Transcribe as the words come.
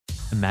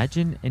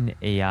Imagine an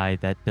AI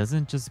that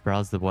doesn't just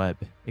browse the web,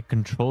 it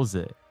controls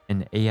it.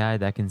 An AI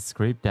that can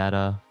scrape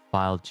data,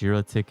 file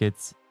Jira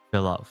tickets,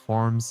 fill out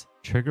forms,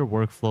 trigger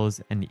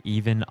workflows, and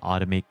even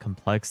automate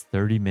complex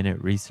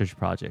 30-minute research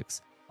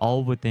projects,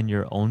 all within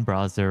your own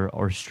browser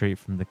or straight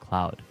from the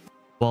cloud.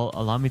 Well,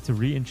 allow me to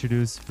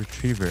reintroduce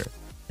Retriever,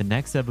 the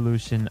next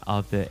evolution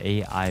of the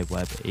AI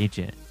web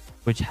agent,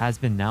 which has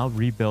been now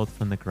rebuilt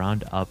from the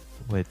ground up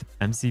with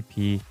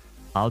MCP,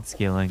 cloud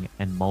scaling,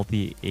 and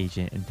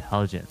multi-agent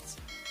intelligence.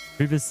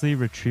 Previously,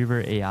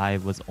 Retriever AI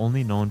was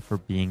only known for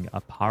being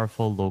a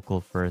powerful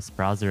local first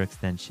browser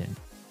extension,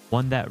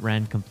 one that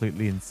ran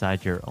completely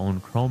inside your own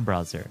Chrome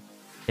browser.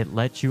 It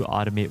lets you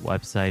automate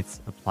websites,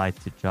 apply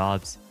to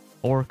jobs,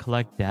 or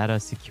collect data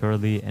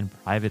securely and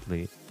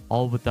privately,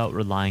 all without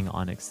relying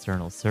on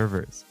external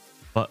servers.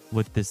 But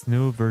with this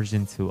new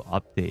version 2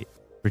 update,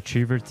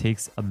 Retriever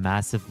takes a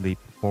massive leap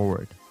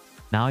forward.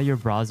 Now your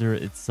browser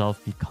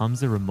itself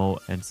becomes a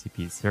remote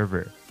MCP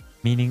server,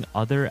 meaning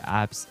other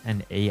apps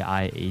and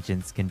AI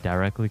agents can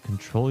directly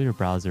control your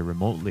browser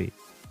remotely.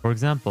 For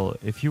example,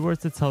 if you were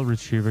to tell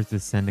Retriever to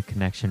send a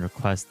connection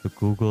request to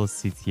Google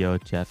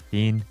CTO Jeff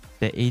Dean,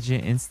 the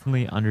agent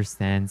instantly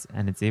understands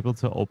and it's able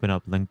to open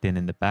up LinkedIn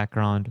in the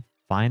background,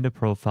 find a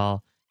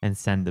profile, and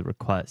send the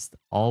request,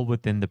 all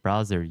within the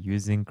browser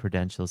using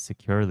credentials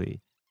securely.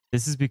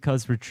 This is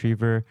because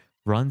Retriever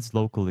runs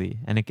locally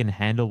and it can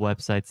handle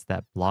websites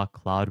that block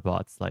cloud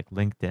bots like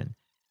LinkedIn,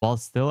 while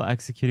still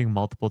executing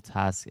multiple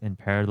tasks in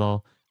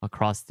parallel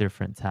across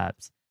different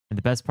tabs. And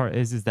the best part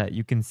is that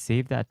you can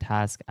save that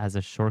task as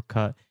a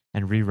shortcut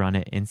and rerun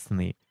it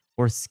instantly,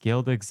 or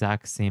scale the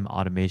exact same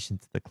automation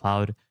to the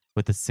cloud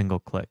with a single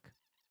click.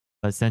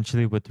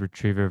 Essentially, with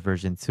Retriever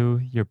version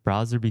 2, your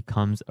browser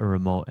becomes a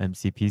remote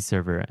MCP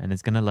server and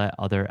it's going to let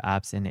other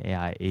apps and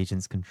AI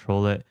agents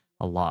control it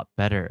a lot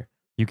better.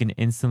 You can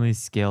instantly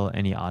scale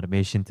any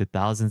automation to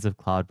thousands of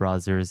cloud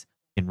browsers.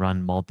 You can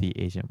run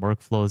multi-agent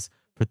workflows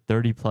for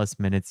 30 plus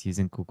minutes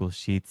using Google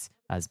Sheets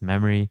as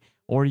memory,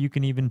 or you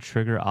can even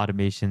trigger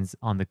automations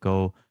on the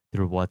go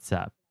through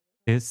WhatsApp.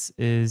 This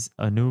is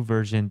a new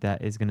version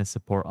that is going to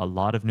support a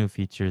lot of new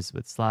features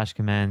with slash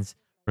commands,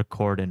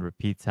 record and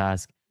repeat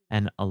tasks,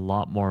 and a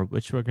lot more,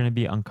 which we're going to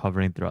be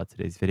uncovering throughout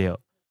today's video.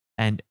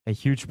 And a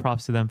huge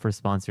props to them for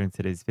sponsoring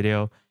today's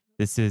video.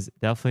 This is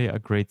definitely a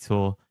great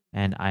tool,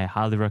 and I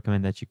highly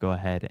recommend that you go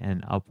ahead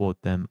and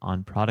upvote them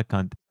on Product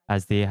Hunt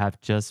as they have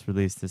just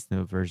released this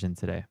new version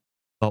today.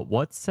 But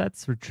what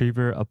sets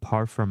Retriever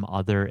apart from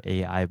other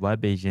AI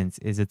web agents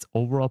is its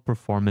overall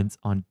performance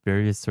on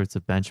various sorts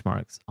of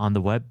benchmarks. On the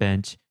web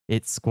bench,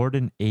 it scored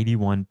an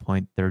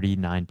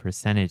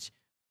 81.39%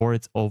 for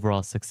its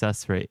overall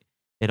success rate.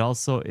 It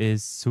also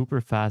is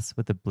super fast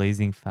with a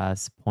blazing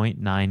fast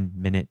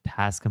 0.9-minute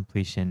task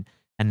completion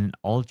and an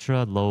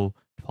ultra low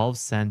 12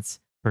 cents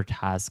per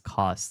task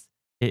cost.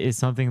 It is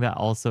something that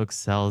also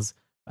excels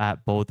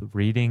at both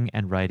reading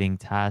and writing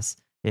tasks.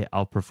 It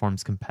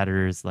outperforms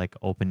competitors like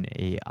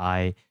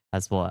OpenAI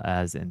as well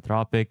as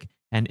Anthropic,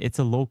 and it's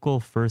a local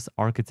first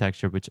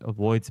architecture which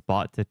avoids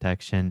bot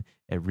detection.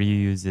 It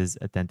reuses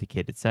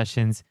authenticated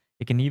sessions.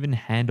 It can even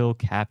handle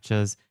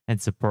CAPTCHAs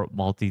and support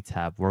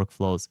multi-tab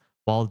workflows,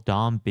 while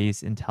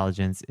DOM-based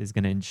intelligence is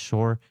going to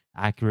ensure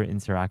accurate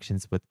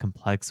interactions with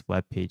complex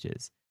web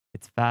pages.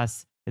 It's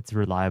fast, it's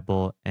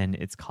reliable, and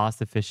it's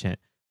cost efficient,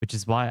 which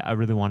is why I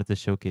really wanted to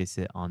showcase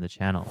it on the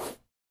channel.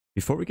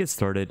 Before we get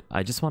started,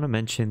 I just want to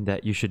mention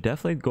that you should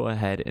definitely go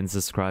ahead and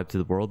subscribe to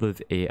the World of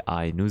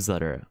AI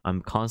newsletter. I'm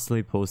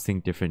constantly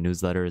posting different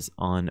newsletters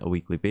on a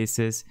weekly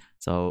basis,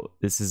 so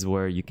this is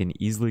where you can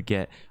easily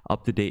get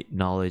up-to-date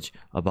knowledge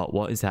about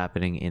what is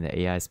happening in the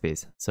AI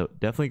space. So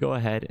definitely go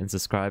ahead and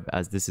subscribe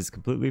as this is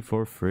completely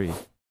for free.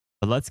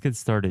 But let's get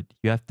started.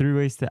 You have 3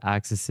 ways to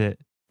access it.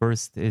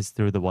 First is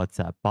through the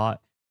WhatsApp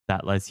bot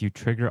that lets you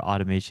trigger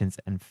automations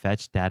and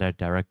fetch data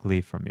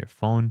directly from your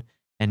phone.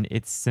 And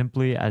it's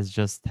simply as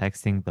just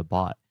texting the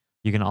bot.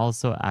 You can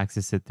also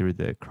access it through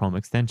the Chrome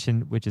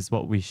extension, which is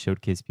what we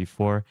showcased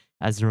before,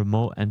 as a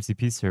remote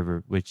MCP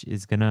server, which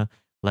is going to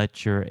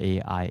let your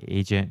AI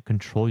agent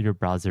control your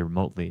browser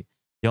remotely.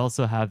 You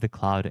also have the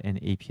cloud and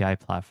API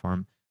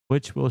platform,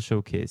 which we'll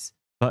showcase.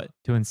 But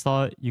to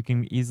install it, you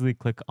can easily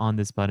click on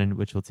this button,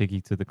 which will take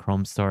you to the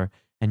Chrome store,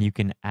 and you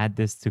can add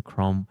this to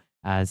Chrome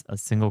as a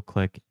single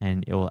click,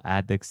 and it will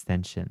add the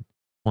extension.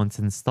 Once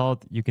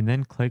installed, you can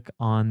then click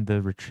on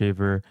the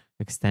Retriever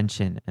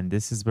extension, and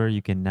this is where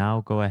you can now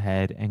go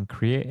ahead and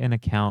create an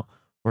account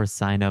or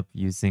sign up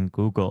using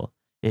Google.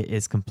 It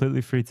is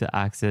completely free to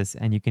access,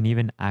 and you can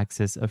even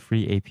access a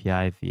free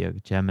API via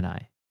Gemini.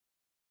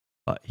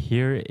 But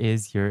here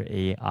is your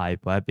AI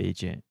web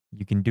agent.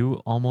 You can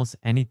do almost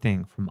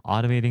anything from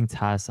automating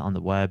tasks on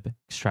the web,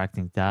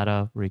 extracting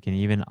data, where you can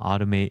even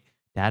automate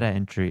data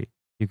entry.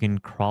 You can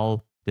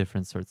crawl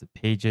different sorts of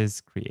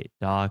pages, create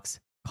docs,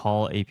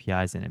 call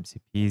APIs and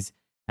MCPs,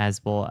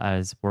 as well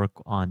as work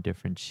on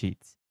different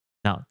sheets.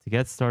 Now, to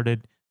get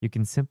started, you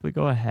can simply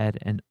go ahead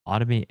and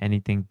automate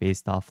anything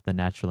based off the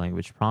natural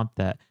language prompt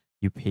that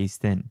you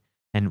paste in.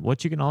 And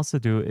what you can also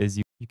do is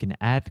you can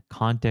add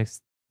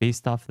context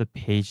based off the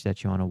page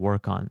that you want to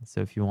work on. So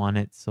if you want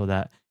it so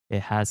that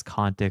it has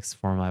context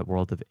for my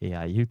World of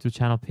AI YouTube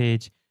channel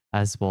page,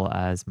 as well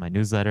as my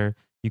newsletter,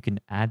 you can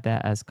add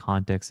that as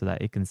context so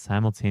that it can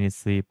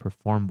simultaneously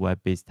perform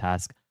web-based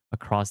tasks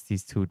across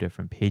these two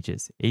different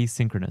pages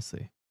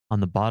asynchronously.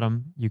 On the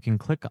bottom, you can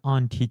click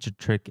on Teach a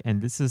Trick,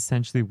 and this is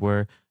essentially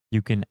where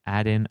you can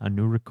add in a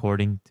new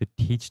recording to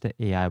teach the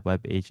AI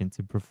web agent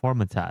to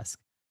perform a task.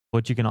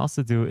 What you can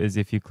also do is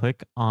if you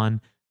click on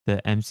the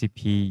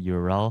MCP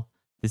URL,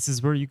 this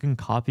is where you can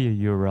copy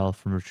a URL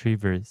from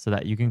Retriever so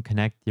that you can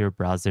connect your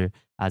browser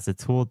as a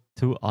tool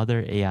to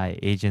other AI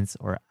agents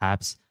or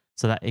apps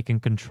so that it can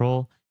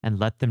control and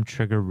let them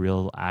trigger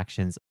real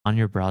actions on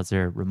your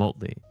browser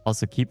remotely.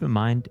 Also, keep in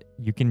mind,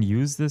 you can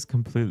use this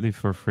completely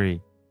for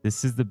free.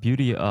 This is the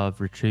beauty of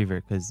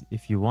Retriever because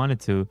if you wanted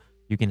to,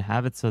 you can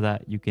have it so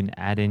that you can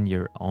add in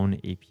your own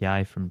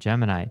API from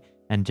Gemini,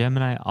 and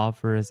Gemini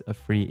offers a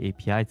free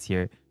API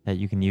tier that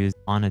you can use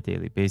on a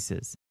daily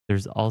basis.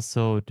 There's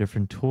also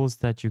different tools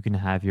that you can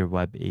have your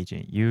web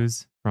agent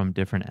use, from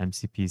different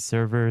MCP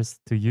servers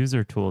to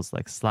user tools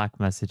like Slack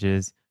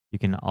messages. You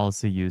can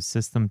also use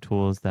system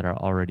tools that are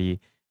already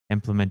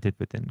implemented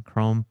within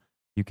Chrome.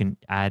 You can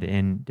add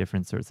in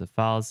different sorts of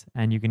files,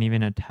 and you can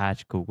even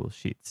attach Google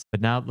Sheets.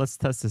 But now let's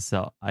test this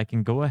out. I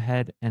can go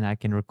ahead and I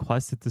can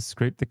request it to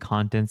scrape the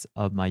contents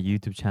of my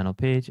YouTube channel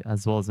page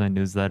as well as my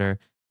newsletter,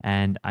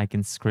 and I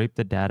can scrape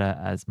the data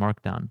as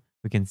Markdown.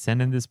 We can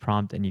send in this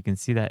prompt, and you can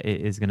see that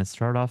it is going to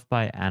start off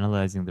by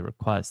analyzing the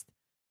request.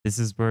 This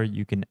is where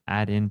you can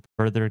add in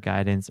further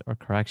guidance or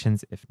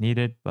corrections if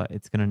needed, but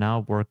it's going to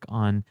now work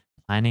on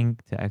planning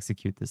to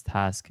execute this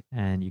task.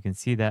 And you can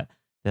see that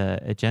the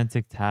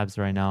Agentic tabs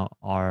right now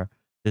are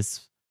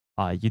this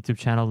YouTube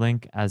channel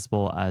link as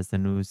well as the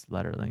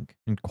newsletter link.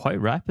 And quite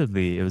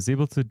rapidly, it was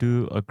able to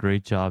do a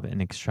great job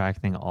in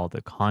extracting all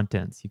the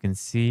contents. You can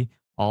see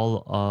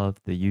all of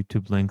the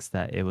YouTube links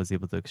that it was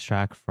able to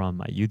extract from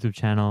my YouTube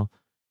channel.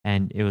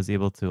 And it was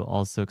able to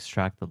also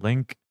extract the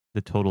link, the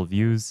total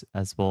views,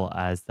 as well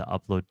as the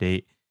upload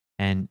date.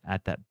 And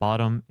at that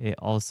bottom, it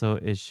also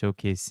is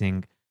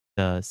showcasing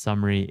the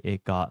summary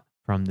it got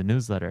from the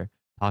newsletter.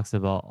 Talks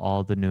about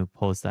all the new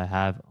posts I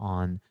have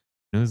on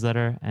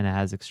newsletter, and it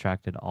has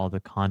extracted all the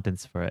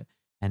contents for it.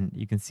 And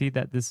you can see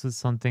that this was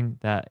something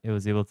that it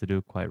was able to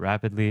do quite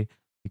rapidly.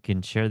 You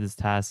can share this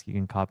task, you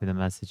can copy the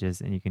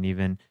messages, and you can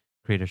even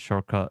create a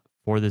shortcut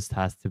for this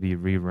task to be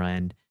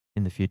rerun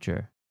in the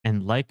future.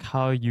 And like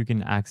how you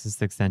can access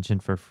the extension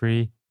for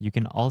free, you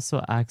can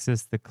also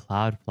access the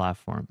cloud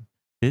platform.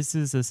 This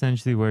is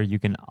essentially where you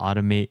can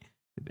automate,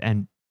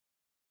 and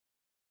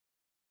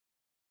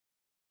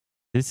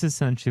this is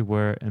essentially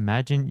where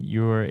imagine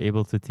you're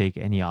able to take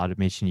any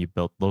automation you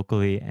built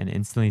locally and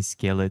instantly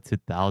scale it to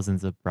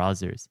thousands of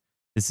browsers.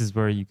 This is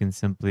where you can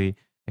simply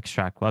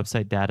extract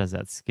website data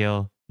at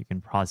scale, you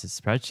can process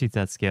spreadsheets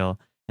at scale,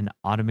 and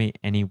automate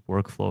any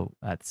workflow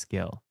at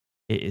scale.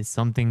 It is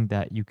something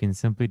that you can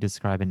simply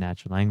describe in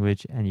natural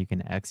language and you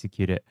can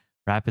execute it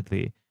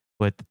rapidly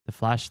with the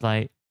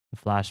flashlight, the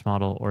flash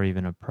model, or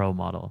even a pro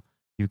model.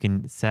 You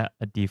can set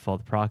a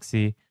default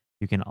proxy.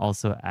 You can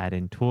also add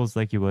in tools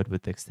like you would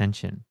with the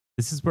extension.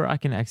 This is where I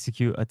can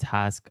execute a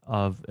task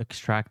of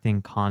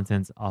extracting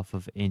contents off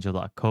of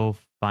angel.co,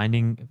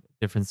 finding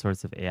different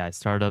sorts of AI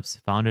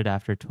startups founded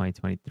after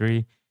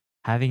 2023,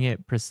 having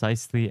it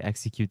precisely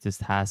execute this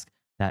task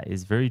that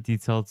is very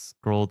detailed,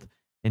 scrolled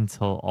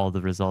until all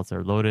the results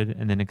are loaded,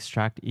 and then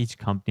extract each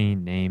company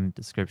name,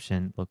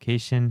 description,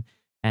 location,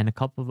 and a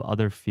couple of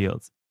other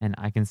fields. And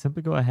I can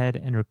simply go ahead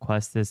and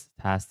request this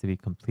task to be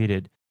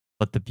completed.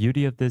 But the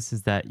beauty of this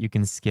is that you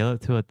can scale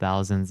it to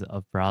thousands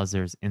of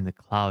browsers in the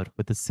cloud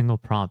with a single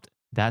prompt.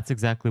 That's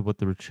exactly what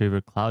the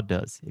Retriever Cloud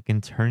does. It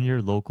can turn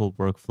your local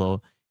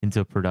workflow into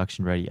a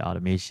production-ready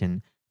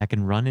automation that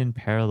can run in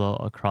parallel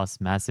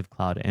across massive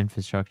cloud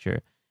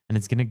infrastructure. And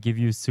it's going to give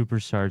you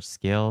supercharged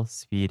scale,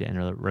 speed, and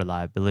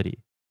reliability.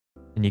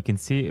 And you can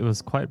see it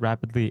was quite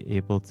rapidly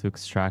able to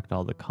extract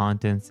all the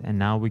contents, and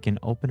now we can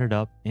open it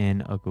up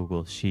in a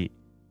Google Sheet.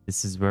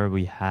 This is where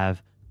we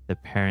have the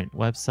parent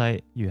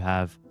website, you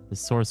have the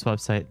source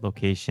website,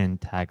 location,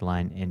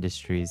 tagline,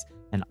 industries,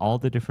 and all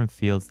the different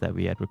fields that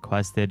we had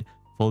requested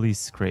fully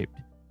scraped.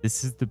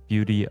 This is the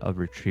beauty of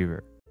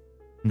Retriever.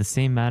 In the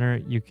same manner,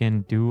 you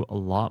can do a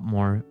lot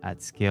more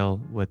at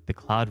scale with the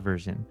cloud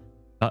version,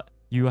 but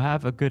you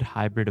have a good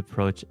hybrid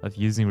approach of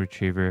using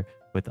Retriever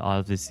with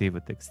obviously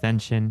with the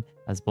extension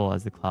as well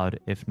as the cloud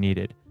if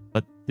needed.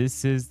 But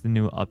this is the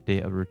new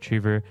update of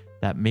Retriever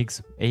that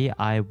makes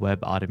AI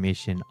web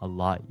automation a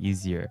lot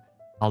easier.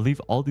 I'll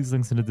leave all these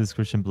links in the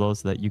description below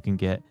so that you can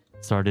get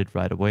started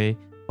right away.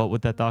 But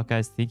with that thought,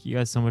 guys, thank you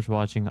guys so much for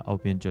watching. I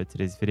hope you enjoyed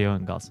today's video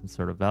and got some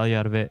sort of value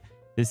out of it.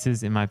 This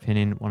is, in my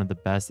opinion, one of the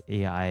best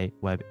AI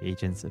web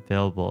agents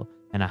available,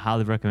 and I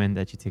highly recommend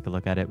that you take a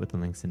look at it with the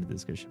links in the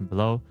description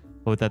below.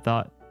 But with that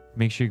thought,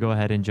 make sure you go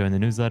ahead and join the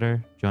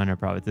newsletter, join our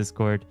private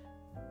Discord,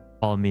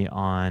 follow me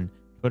on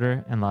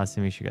Twitter, and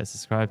lastly, make sure you guys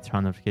subscribe, turn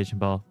on the notification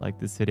bell, like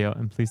this video,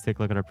 and please take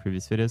a look at our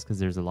previous videos because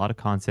there's a lot of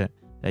content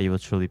that you will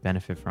truly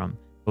benefit from.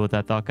 But with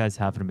that thought, guys,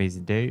 have an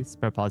amazing day.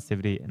 Spread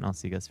positivity, and I'll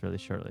see you guys fairly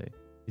shortly.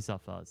 Peace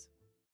out, fellas.